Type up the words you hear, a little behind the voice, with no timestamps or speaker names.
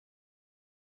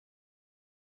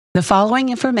The following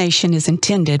information is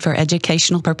intended for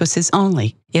educational purposes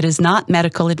only. It is not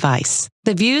medical advice.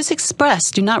 The views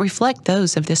expressed do not reflect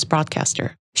those of this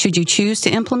broadcaster. Should you choose to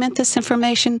implement this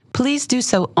information, please do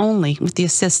so only with the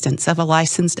assistance of a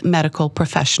licensed medical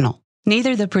professional.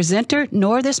 Neither the presenter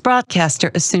nor this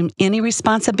broadcaster assume any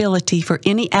responsibility for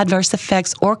any adverse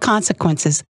effects or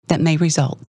consequences that may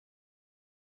result.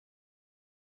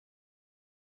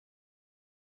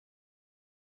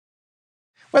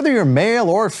 Whether you're male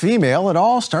or female, it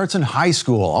all starts in high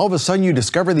school. All of a sudden you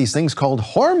discover these things called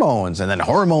hormones, and then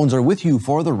hormones are with you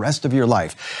for the rest of your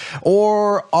life.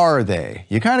 Or are they?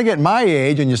 You kind of get my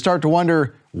age and you start to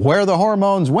wonder where the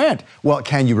hormones went. Well,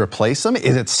 can you replace them?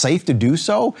 Is it safe to do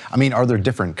so? I mean, are there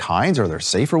different kinds? Are there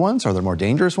safer ones? Are there more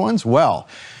dangerous ones? Well,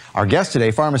 our guest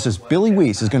today, pharmacist Billy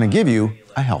Wease, is going to give you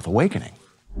a health awakening.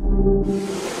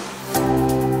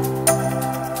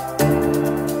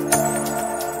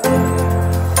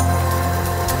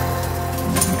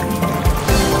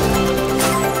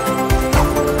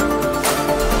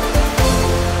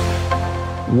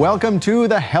 Welcome to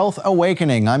the Health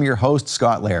Awakening. I'm your host,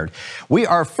 Scott Laird. We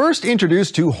are first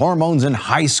introduced to hormones in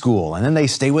high school, and then they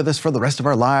stay with us for the rest of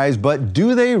our lives. But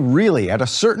do they really? At a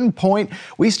certain point,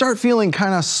 we start feeling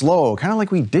kind of slow, kind of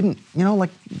like we didn't,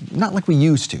 not like we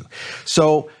used to.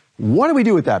 So what do we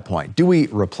do at that point? Do we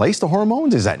replace the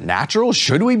hormones? Is that natural?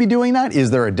 Should we be doing that? Is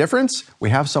there a difference?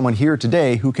 We have someone here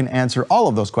today who can answer all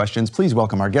of those questions. Please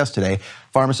welcome our guest today,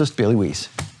 pharmacist Billy Wease.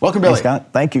 Welcome, Billy. Hey, Scott.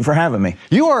 Thank you for having me.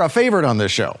 You are a favorite on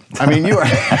this show. I mean, you are,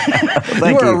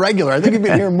 you are a regular. I think you've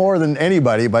been here more than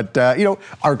anybody, but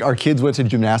our kids went to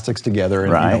gymnastics together,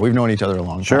 and right. We've known each other a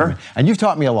long time. Sure. And you've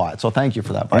taught me a lot, so thank you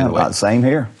for that, by the way. Same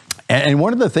here. And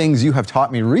one of the things you have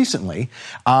taught me recently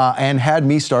and had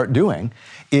me start doing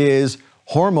is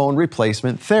hormone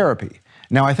replacement therapy.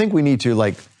 Now, I think we need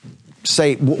to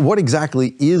say, what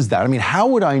exactly is that? I mean, how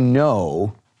would I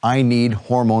know I need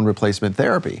hormone replacement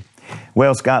therapy?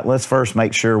 Well, Scott, let's first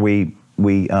make sure we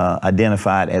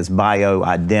identify it as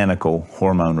bioidentical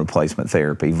hormone replacement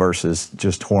therapy versus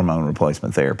just hormone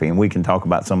replacement therapy, and we can talk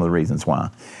about some of the reasons why.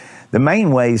 The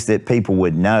main ways that people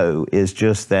would know is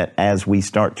just that as we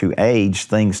start to age,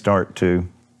 things start to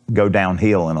go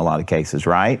downhill in a lot of cases,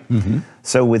 right? Mm-hmm.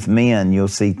 So with men, you'll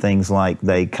see things like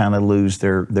they kind of lose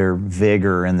their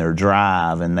vigor and their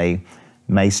drive, and they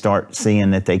may start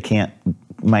seeing that they can't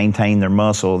maintain their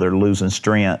muscle, they're losing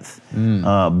strength,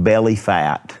 belly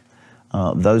fat,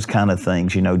 those kind of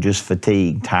things, just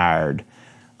fatigue, tired.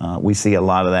 We see a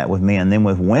lot of that with men. Then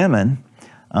with women,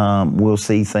 we'll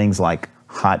see things like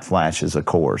hot flashes, of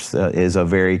course, is a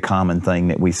very common thing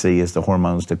that we see as the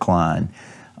hormones decline.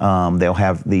 They'll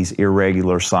have these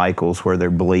irregular cycles where they're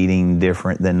bleeding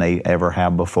different than they ever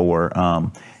have before.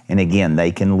 And again,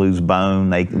 they can lose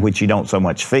bone, which you don't so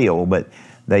much feel, but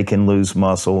they can lose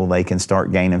muscle. They can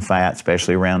start gaining fat,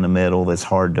 especially around the middle. That's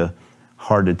hard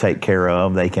to take care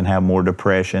of. They can have more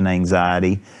depression,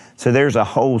 anxiety. So there's a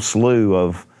whole slew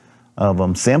of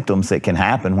symptoms that can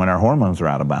happen when our hormones are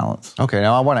out of balance. Okay,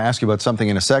 now I want to ask you about something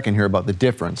in a second here about the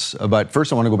difference. But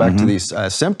first I want to go back to these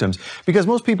symptoms, because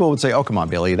most people would say, oh, come on,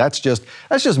 Billy, that's just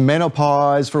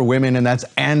menopause for women and that's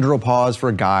andropause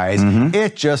for guys.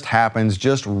 It just happens,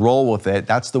 just roll with it.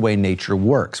 That's the way nature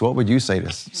works. What would you say to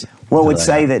that? Well, we'd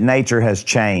say that nature has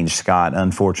changed, Scott,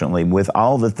 unfortunately. With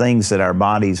all the things that our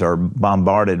bodies are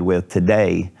bombarded with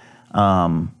today,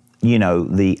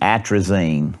 the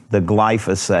atrazine, the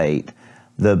glyphosate,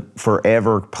 the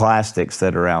forever plastics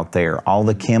that are out there, all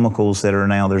the chemicals that are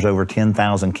now, there's over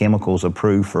 10,000 chemicals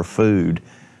approved for food,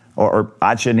 or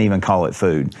I shouldn't even call it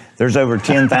food. There's over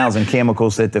 10,000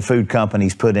 chemicals that the food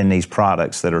companies put in these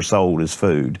products that are sold as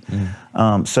food.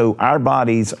 So our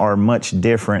bodies are much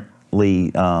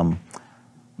differently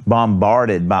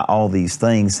bombarded by all these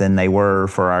things than they were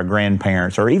for our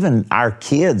grandparents, or even our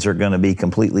kids are going to be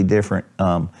completely different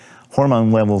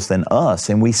hormone levels than us.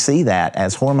 And we see that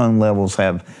as hormone levels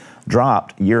have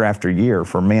dropped year after year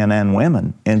for men and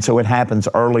women. And so it happens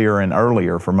earlier and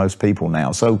earlier for most people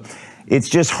now. So it's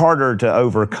just harder to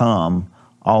overcome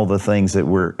all the things that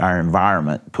our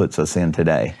environment puts us in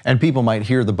today. And people might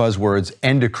hear the buzzwords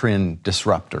endocrine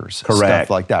disruptors. Correct. Stuff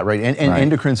like that, right? And right.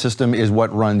 Endocrine system is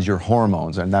what runs your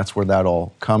hormones, and that's where that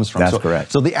all comes from. That's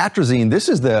correct. So the atrazine, this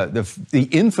is the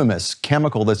infamous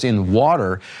chemical that's in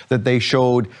water that they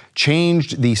showed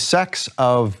changed the sex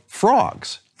of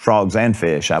frogs. Frogs and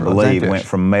fish, I believe, went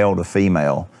from male to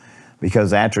female,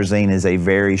 because atrazine is a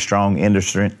very strong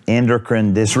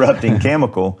endocrine disrupting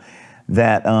chemical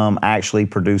that actually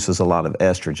produces a lot of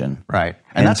estrogen. Right.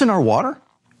 And that's in our water?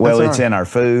 Well, it's in our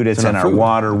food, it's in our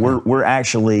water. We're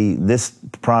actually, this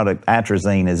product,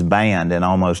 atrazine, is banned in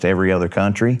almost every other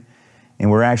country. And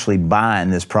we're actually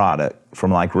buying this product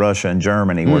from like Russia and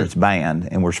Germany where it's banned,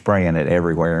 and we're spraying it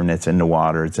everywhere, and it's in the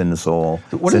water, it's in the soil,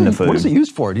 it's in the food. What is it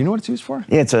used for? Do you know what it's used for?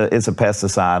 It's a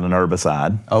pesticide, an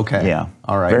herbicide. Okay. Yeah.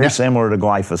 All right. Very similar to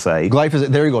glyphosate. Glyphosate,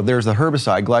 there you go. There's the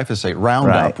herbicide, glyphosate,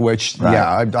 Roundup, which,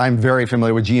 I'm very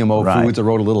familiar with GMO foods. I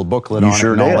wrote a little booklet on it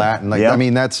and all that. And I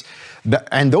mean,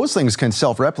 and those things can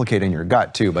self-replicate in your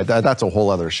gut too, but that's a whole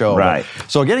other show. Right.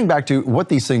 So getting back to what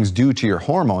these things do to your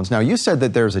hormones. Now, you said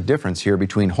that there's a difference here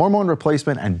between hormone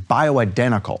replacement and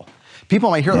bioidentical. People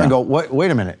might hear that and go,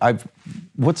 wait a minute,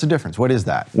 what's the difference? What is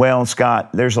that? Well, Scott,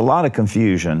 there's a lot of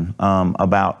confusion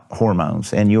about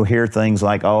hormones. And you'll hear things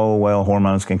like, oh, well,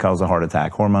 hormones can cause a heart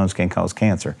attack. Hormones can cause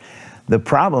cancer. The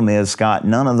problem is, Scott,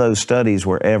 none of those studies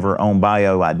were ever on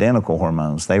bioidentical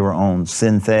hormones. They were on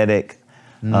synthetic,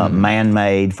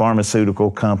 man-made,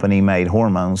 pharmaceutical company-made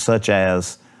hormones, such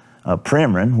as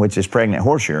Premarin, which is pregnant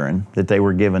horse urine, that they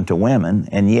were given to women.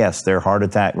 And yes, their heart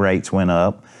attack rates went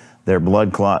up. Their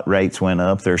blood clot rates went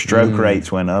up, their stroke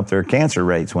rates went up, their cancer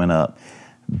rates went up.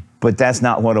 But that's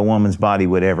not what a woman's body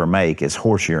would ever make, is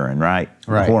horse urine, right?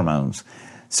 Hormones.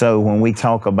 So when we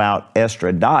talk about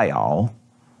estradiol,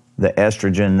 the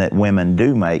estrogen that women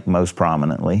do make most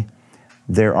prominently,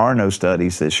 there are no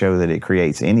studies that show that it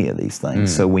creates any of these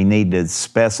things. So we need to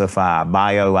specify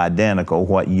bioidentical,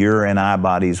 what your and I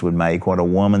bodies would make, what a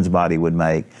woman's body would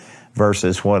make,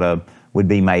 versus what would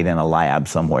be made in a lab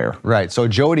somewhere. Right. So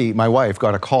Jody, my wife,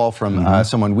 got a call from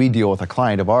someone we deal with, a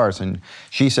client of ours, and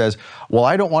she says, well,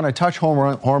 I don't want to touch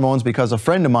hormones because a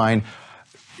friend of mine,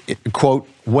 quote,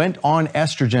 went on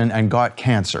estrogen and got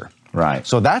cancer. Right.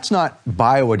 So that's not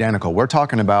bioidentical. We're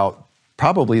talking about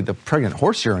probably the pregnant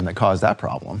horse urine that caused that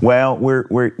problem. Well,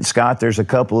 Scott, there's a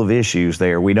couple of issues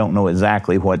there. We don't know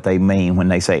exactly what they mean when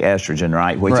they say estrogen,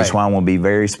 right? Which is why I want to be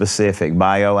very specific.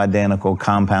 Bioidentical,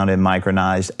 compounded,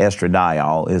 micronized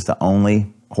estradiol is the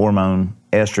only hormone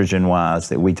estrogen-wise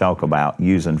that we talk about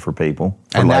using for people,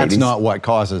 for and ladies. That's not what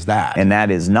causes that. And that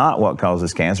is not what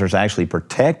causes cancer. It's actually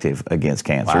protective against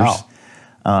cancers.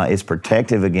 Wow. It's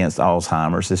protective against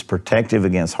Alzheimer's. It's protective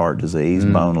against heart disease,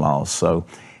 bone loss. So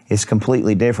it's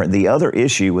completely different. The other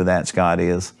issue with that, Scott,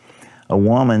 is a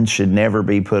woman should never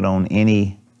be put on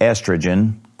any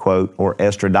estrogen, quote, or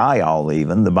estradiol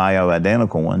even, the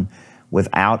bioidentical one,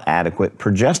 without adequate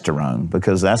progesterone,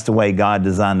 because that's the way God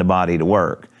designed the body to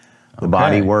work. The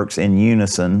body works in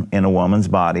unison in a woman's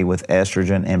body with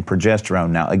estrogen and progesterone.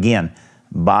 Now, again,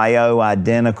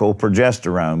 bioidentical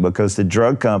progesterone, because the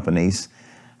drug companies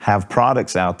have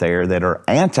products out there that are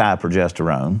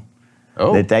anti-progesterone,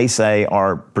 that they say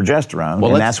are progesterone,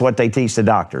 and that's what they teach the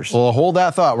doctors. Well, hold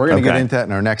that thought. We're going to get into that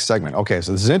in our next segment. Okay,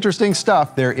 so this is interesting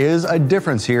stuff. There is a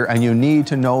difference here, and you need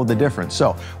to know the difference.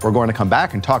 So we're going to come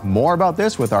back and talk more about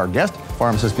this with our guest,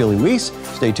 pharmacist Billy Wease.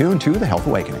 Stay tuned to The Health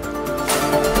Awakening.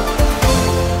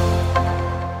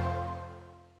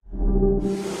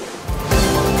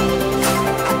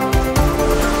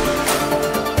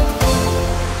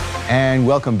 And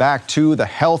welcome back to The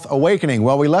Health Awakening.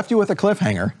 Well, we left you with a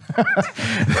cliffhanger.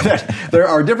 There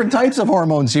are different types of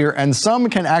hormones here, and some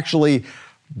can actually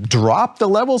drop the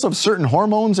levels of certain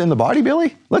hormones in the body,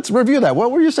 Billy? Let's review that.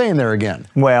 What were you saying there again?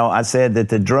 Well, I said that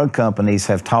the drug companies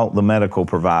have taught the medical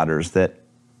providers that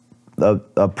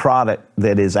a product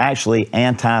that is actually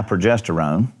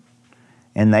anti-progesterone,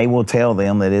 and they will tell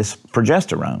them that it's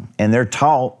progesterone. And they're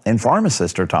taught, and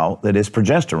pharmacists are taught, that it's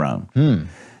progesterone.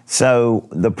 So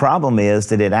the problem is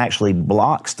that it actually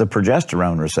blocks the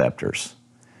progesterone receptors.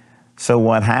 So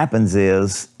what happens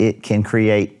is it can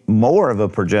create more of a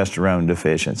progesterone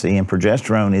deficiency, and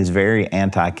progesterone is very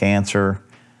anti-cancer,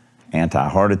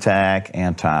 anti-heart attack,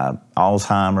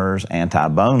 anti-Alzheimer's,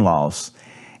 anti-bone loss.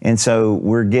 And so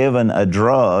we're given a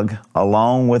drug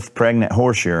along with pregnant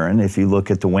horse urine, if you look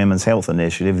at the Women's Health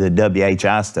Initiative, the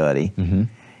WHI study.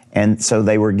 And so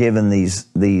they were given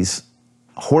these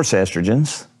horse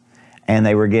estrogens, and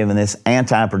they were given this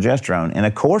anti-progesterone. And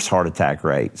of course, heart attack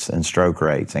rates and stroke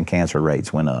rates and cancer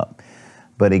rates went up.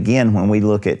 But again, when we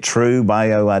look at true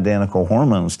bioidentical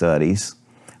hormone studies,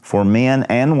 for men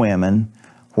and women,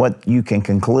 what you can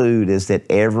conclude is that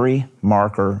every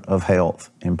marker of health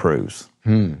improves.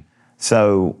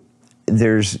 So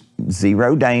there's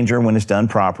zero danger when it's done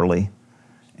properly.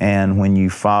 And when you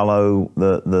follow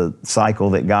the cycle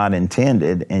that God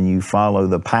intended, and you follow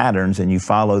the patterns, and you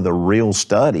follow the real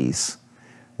studies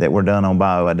that were done on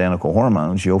bioidentical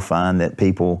hormones, you'll find that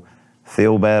people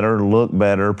feel better, look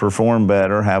better, perform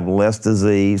better, have less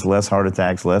disease, less heart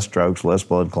attacks, less strokes, less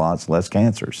blood clots, less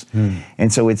cancers.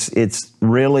 And so it's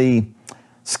really,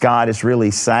 Scott, it's really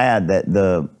sad that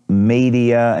the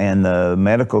media and the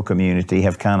medical community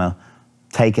have kind of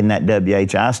taken that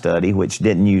WHI study, which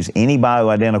didn't use any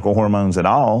bioidentical hormones at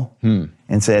all,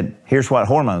 and said, here's what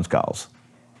hormones cause,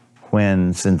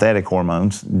 when synthetic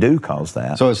hormones do cause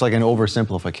that. So it's like an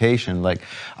oversimplification. Like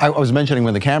I was mentioning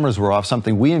when the cameras were off,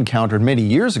 something we encountered many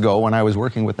years ago when I was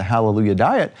working with the Hallelujah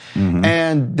Diet,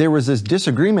 and there was this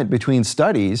disagreement between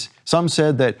studies. Some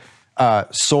said that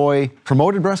soy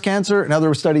promoted breast cancer, and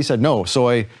other studies said no,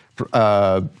 soy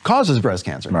causes breast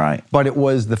cancer. Right. But it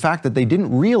was the fact that they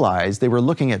didn't realize they were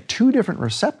looking at two different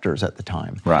receptors at the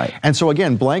time. Right. And so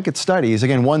again, blanket studies,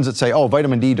 again, ones that say, oh,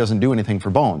 vitamin D doesn't do anything for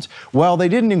bones. Well, they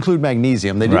didn't include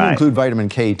magnesium. They didn't include vitamin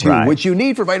K2, which you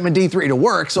need for vitamin D3 to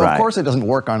work. So of course it doesn't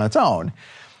work on its own.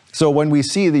 So when we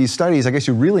see these studies, I guess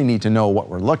you really need to know what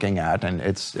we're looking at, and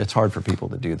it's hard for people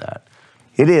to do that.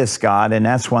 It is, Scott, and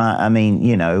that's why, I mean,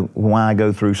 you know, why I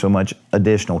go through so much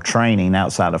additional training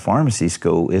outside of pharmacy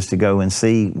school is to go and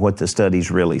see what the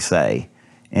studies really say,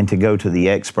 and to go to the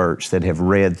experts that have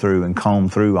read through and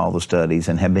combed through all the studies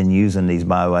and have been using these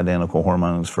bioidentical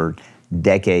hormones for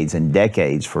decades and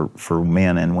decades for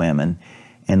men and women,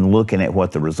 and looking at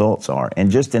what the results are. And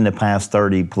just in the past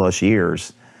 30 plus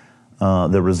years,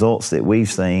 the results that we've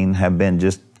seen have been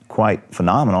just quite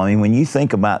phenomenal. I mean, when you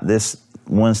think about this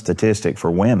one statistic for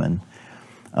women,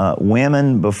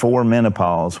 women before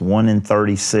menopause, 1 in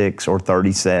 36 or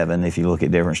 37, if you look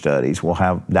at different studies, will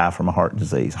die from a heart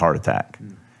disease, heart attack.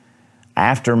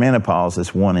 After menopause,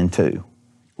 it's 1 in 2.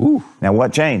 Ooh. Now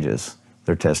what changes?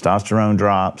 Their testosterone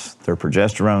drops, their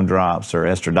progesterone drops, their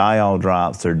estradiol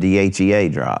drops, their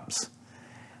DHEA drops.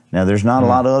 Now there's not a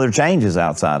lot of other changes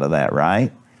outside of that,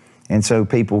 right? And so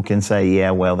people can say,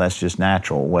 yeah, well, that's just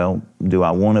natural. Well, do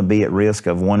I want to be at risk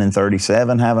of 1 in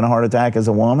 37 having a heart attack as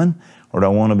a woman? Or do I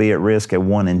want to be at risk at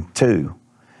 1 in 2?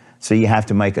 So you have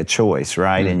to make a choice,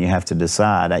 right? And you have to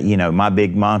decide. You know, my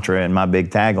big mantra and my big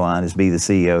tagline is be the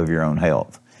CEO of your own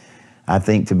health. I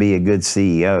think to be a good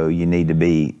CEO, you need to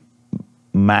be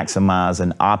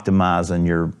maximizing, optimizing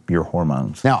your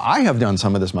hormones. Now, I have done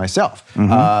some of this myself.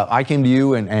 I came to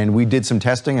you and we did some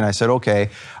testing, and I said, okay,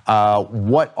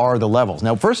 what are the levels?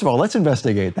 Now, first of all, let's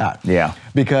investigate that. Yeah.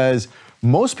 Because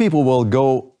most people will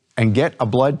go and get a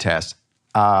blood test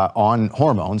on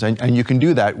hormones, and you can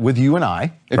do that with you and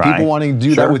I. If people want to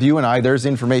do that with you and I, there's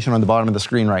information on the bottom of the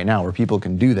screen right now where people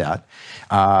can do that.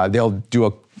 They'll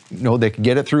do they can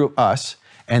get it through us.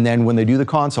 And then when they do the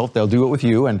consult, they'll do it with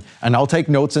you, and I'll take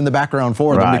notes in the background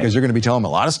for them because you're going to be telling them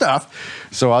a lot of stuff.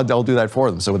 So I'll do that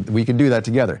for them. So we can do that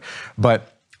together.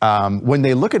 But when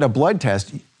they look at a blood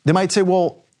test, they might say,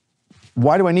 well,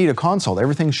 why do I need a consult?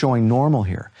 Everything's showing normal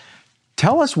here.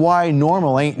 Tell us why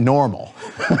normal ain't normal.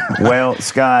 Well,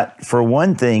 Scott, for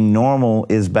one thing, normal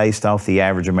is based off the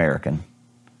average American.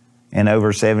 And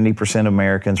over 70% of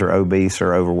Americans are obese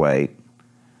or overweight.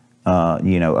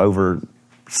 You know, over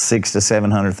 600,000 to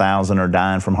 700,000 are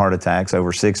dying from heart attacks.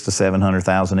 Over 600,000 to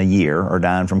 700,000 a year are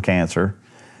dying from cancer.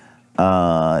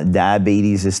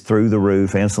 Diabetes is through the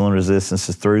roof. Insulin resistance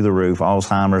is through the roof.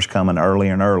 Alzheimer's coming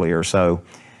earlier and earlier. So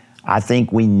I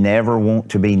think we never want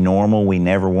to be normal. We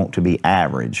never want to be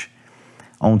average.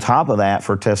 On top of that,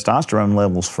 for testosterone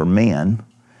levels for men,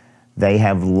 they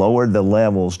have lowered the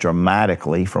levels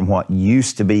dramatically from what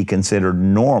used to be considered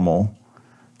normal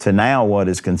to now what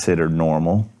is considered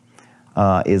normal.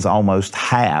 Is almost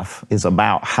half, is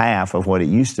about half of what it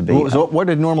used to be. So what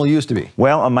did normal used to be?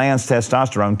 Well, a man's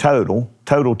testosterone total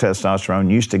testosterone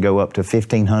used to go up to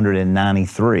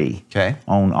 1,593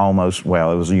 on almost,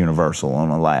 well, it was universal on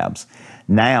the labs.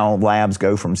 Now labs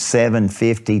go from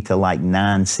 750 to like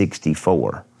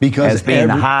 964 as being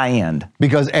the high end.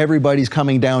 Because everybody's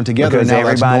coming down together. Because now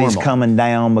everybody's coming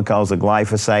down because of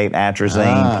glyphosate,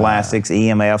 atrazine, plastics,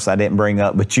 EMFs I didn't bring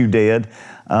up, but you did.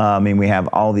 I mean, we have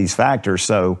all these factors.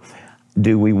 So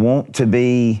do we want to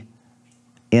be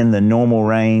in the normal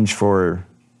range for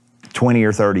 20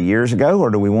 or 30 years ago, or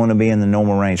do we want to be in the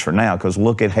normal range for now? Because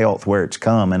look at health where it's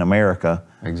come in America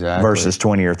versus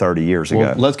 20 or 30 years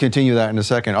ago. Let's continue that in a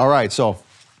second. All right, so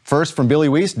first from Billy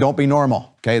Wease, don't be normal.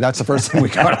 Okay, that's the first thing we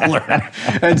got to learn.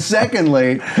 And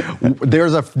secondly,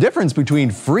 there's a difference between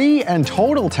free and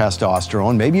total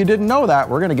testosterone. Maybe you didn't know that.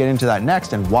 We're going to get into that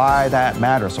next and why that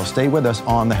matters. So stay with us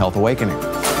on The Health Awakening.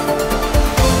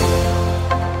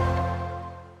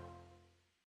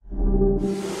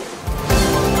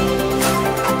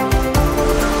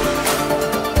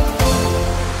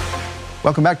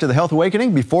 Welcome back to The Health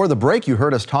Awakening. Before the break, you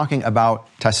heard us talking about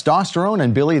testosterone,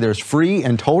 and Billy, there's free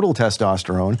and total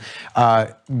testosterone.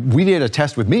 We did a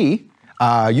test with me.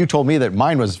 You told me that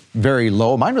mine was very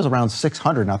low. Mine was around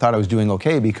 600, and I thought I was doing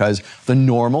okay because the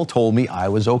normal told me I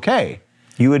was okay.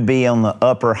 You would be on the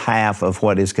upper half of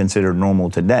what is considered normal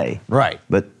today. Right.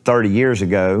 But 30 years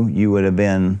ago, you would have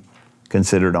been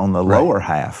considered on the lower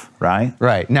half, right?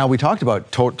 Right. Now, we talked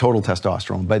about total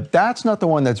testosterone, but that's not the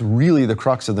one that's really the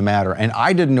crux of the matter. And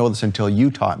I didn't know this until you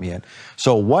taught me it.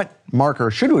 So what marker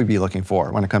should we be looking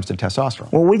for when it comes to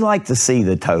testosterone? Well, we'd like to see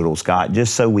the total, Scott,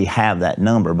 just so we have that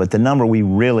number. But the number we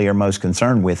really are most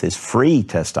concerned with is free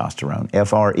testosterone,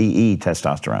 F-R-E-E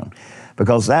testosterone.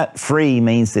 Because that free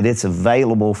means that it's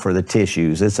available for the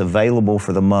tissues, it's available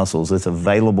for the muscles, it's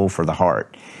available for the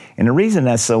heart. And the reason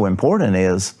that's so important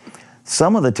is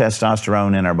some of the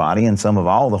testosterone in our body and some of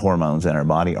all the hormones in our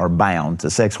body are bound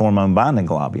to sex hormone binding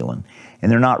globulin,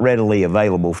 and they're not readily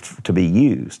available to be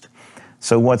used.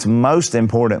 So what's most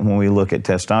important when we look at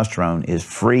testosterone is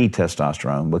free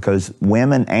testosterone, because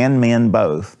women and men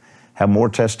both have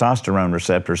more testosterone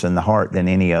receptors in the heart than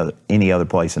any other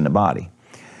place in the body.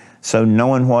 So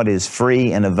knowing what is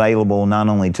free and available not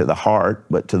only to the heart,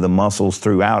 but to the muscles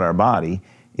throughout our body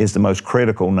is the most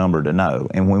critical number to know.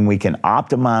 And when we can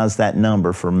optimize that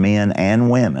number for men and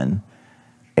women,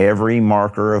 every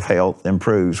marker of health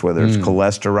improves, whether it's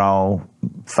cholesterol,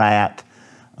 fat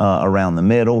around the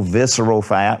middle, visceral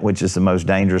fat, which is the most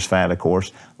dangerous fat, of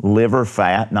course, liver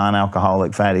fat,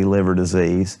 non-alcoholic fatty liver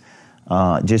disease,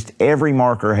 just every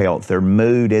marker of health, their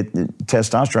mood.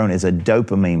 Testosterone is a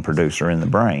dopamine producer in the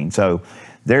brain. So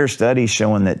there are studies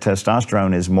showing that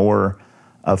testosterone is more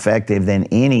effective than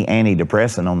any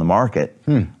antidepressant on the market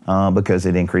because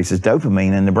it increases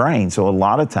dopamine in the brain. So a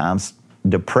lot of times,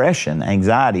 depression,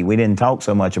 anxiety, we didn't talk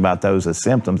so much about those as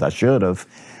symptoms, I should have,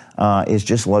 is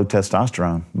just low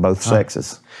testosterone, both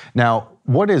sexes. Now,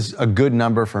 what is a good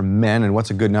number for men and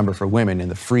what's a good number for women in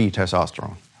the free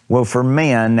testosterone? Well, for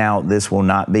men, now this will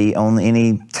not be on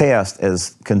any test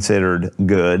as considered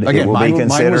good. Again, it will mine, be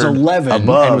considered mine was 11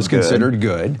 above and was good. considered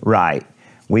good. Right.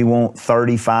 We want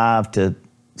 35 to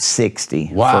 60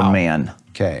 for men.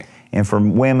 Okay. And for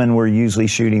women, we're usually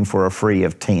shooting for a free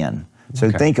of 10. So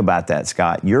think about that,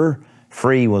 Scott. Your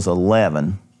free was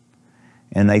 11,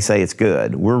 and they say it's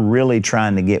good. We're really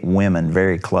trying to get women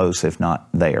very close, if not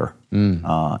there.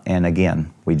 And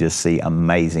again, we just see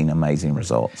amazing, amazing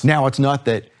results. Now, it's not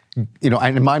that, you know,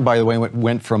 and mine, by the way,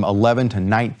 went from 11 to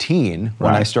 19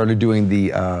 when I started doing the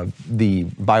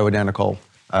bioidentical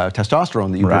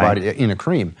testosterone that you provided in a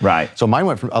cream. Right. So mine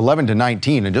went from 11 to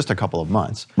 19 in just a couple of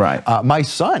months. Right. My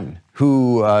son,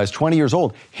 who is 20 years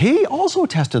old, he also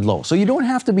tested low. So you don't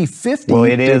have to be 50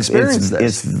 to experience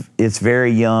this. It's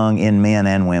very young in men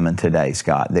and women today,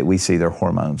 Scott, that we see their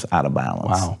hormones out of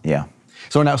balance. Wow. Yeah.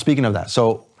 So now, speaking of that,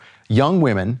 so young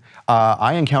women,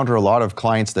 I encounter a lot of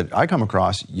clients that I come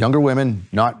across, younger women,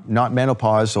 not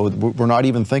menopause, so we're not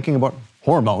even thinking about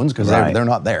hormones because they're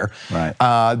not there. Right.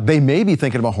 They may be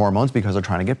thinking about hormones because they're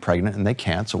trying to get pregnant and they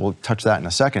can't, so we'll touch that in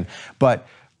a second. But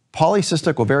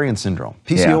polycystic ovarian syndrome,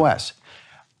 PCOS,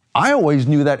 I always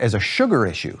knew that as a sugar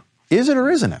issue. Is it or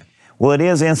isn't it? Well, it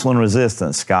is insulin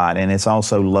resistant, Scott, and it's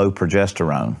also low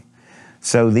progesterone.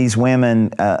 So these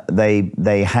women,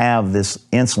 they have this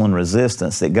insulin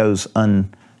resistance that goes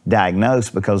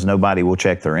undiagnosed because nobody will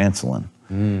check their insulin.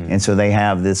 And so they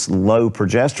have this low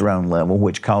progesterone level,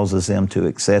 which causes them to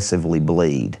excessively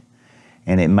bleed.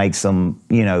 And it makes them,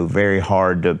 you know, very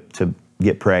hard to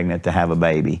get pregnant, to have a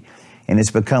baby. And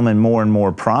it's becoming more and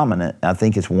more prominent. I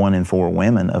think it's 1 in 4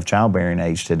 women of childbearing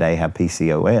age today have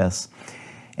PCOS.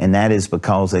 And that is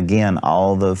because, again,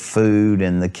 all the food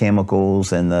and the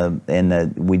chemicals and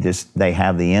they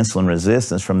have the insulin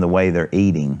resistance from the way they're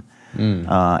eating.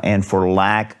 And for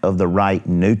lack of the right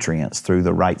nutrients through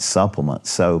the right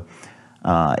supplements. So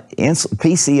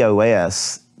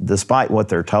PCOS, despite what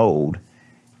they're told,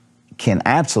 can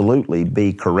absolutely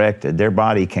be corrected. Their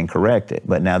body can correct it,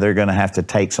 but now they're going to have to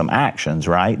take some actions,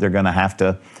 right? They're going to have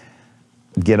to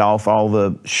get off all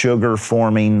the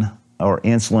sugar-forming or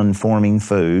insulin-forming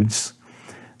foods.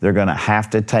 They're going to have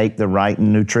to take the right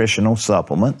nutritional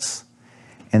supplements,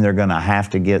 and they're going to have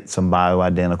to get some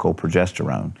bioidentical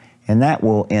progesterone. And that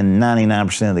will, in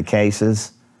 99% of the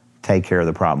cases, take care of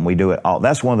the problem. We do it all.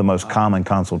 That's one of the most common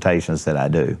consultations that I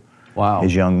do. Wow.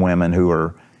 Is young women who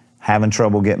are having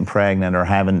trouble getting pregnant or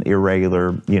having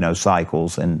irregular,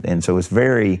 cycles. And so it's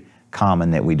very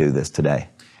common that we do this today.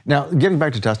 Now, getting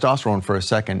back to testosterone for a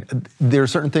second, there are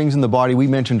certain things in the body we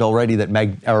mentioned already that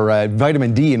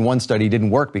vitamin D in one study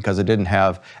didn't work because it didn't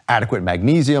have adequate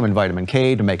magnesium and vitamin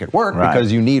K to make it work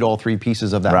because you need all 3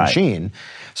 pieces of that machine.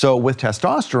 So with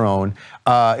testosterone,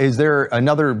 is there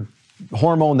another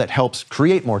hormone that helps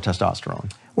create more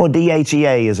testosterone? Well,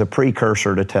 DHEA is a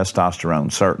precursor to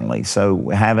testosterone, certainly. So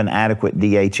having adequate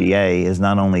DHEA is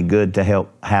not only good to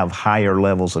help have higher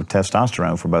levels of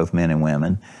testosterone for both men and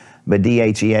women, but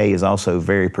DHEA is also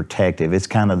very protective. It's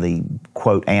kind of the,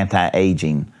 quote,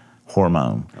 anti-aging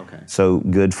hormone. Okay. So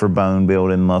good for bone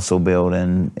building, muscle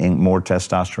building, and more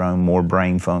testosterone, more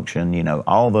brain function, you know,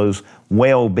 all those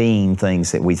well-being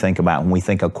things that we think about when we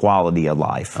think of quality of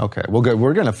life. Okay, well good.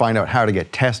 We're going to find out how to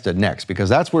get tested next, because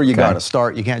that's where you got to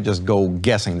start. You can't just go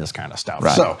guessing this kind of stuff.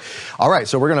 Right. So, all right,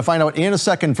 so we're going to find out in a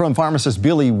second from pharmacist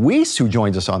Billy Wease, who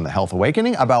joins us on The Health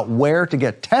Awakening, about where to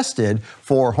get tested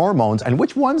for hormones and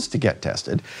which ones to get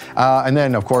tested. And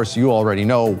then, of course, you already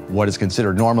know what is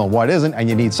considered normal and what isn't, and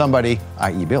you need somebody,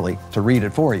 i.e. Billy, to read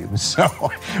it for you. So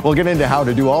we'll get into how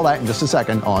to do all that in just a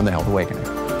second on The Health Awakening.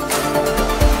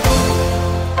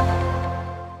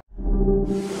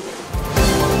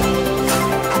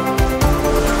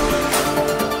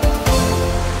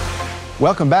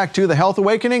 Welcome back to The Health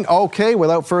Awakening. Okay,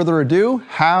 without further ado,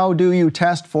 how do you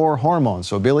test for hormones?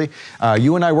 So Billy,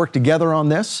 you and I work together on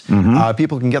this.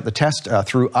 People can get the test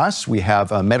through us. We have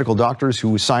medical doctors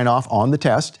who sign off on the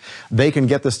test. They can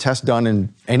get this test done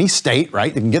in any state,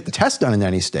 right? They can get the test done in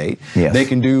any state. Yes. They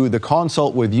can do the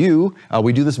consult with you.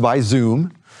 We do this by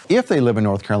Zoom. If they live in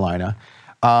North Carolina,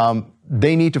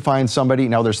 they need to find somebody.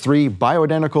 Now there's 3: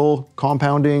 bioidentical,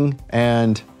 compounding,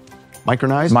 and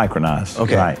micronized? Micronized,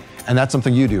 okay. Right. And that's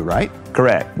something you do, right?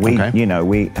 Correct. We, you know,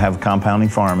 we have a compounding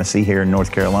pharmacy here in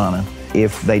North Carolina.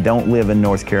 If they don't live in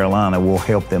North Carolina, we'll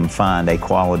help them find a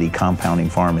quality compounding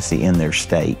pharmacy in their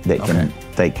state that can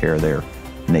take care of their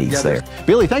needs there.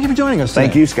 Billy, thank you for joining us today.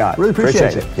 Thank you, Scott. Really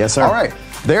appreciate it. Yes, sir. All right.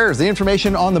 There's the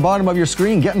information on the bottom of your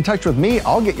screen. Get in touch with me.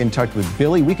 I'll get you in touch with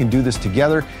Billy. We can do this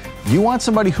together. You want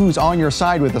somebody who's on your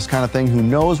side with this kind of thing, who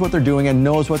knows what they're doing and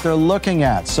knows what they're looking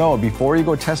at. So before you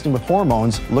go testing with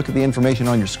hormones, look at the information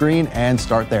on your screen and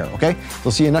start there, okay?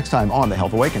 We'll see you next time on The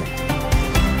Health Awakening.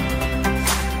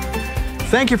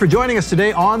 Thank you for joining us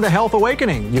today on The Health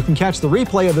Awakening. You can catch the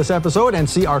replay of this episode and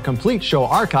see our complete show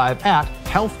archive at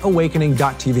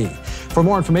healthawakening.tv. For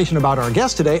more information about our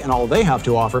guests today and all they have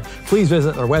to offer, please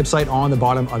visit their website on the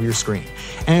bottom of your screen.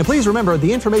 And please remember,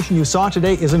 the information you saw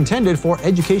today is intended for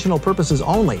educational purposes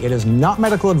only. It is not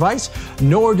medical advice,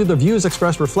 nor do the views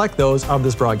expressed reflect those of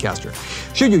this broadcaster.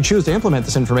 Should you choose to implement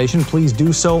this information, please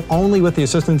do so only with the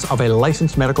assistance of a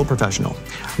licensed medical professional.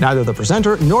 Neither the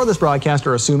presenter nor this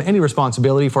broadcaster assume any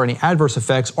responsibility for any adverse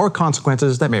effects or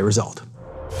consequences that may result.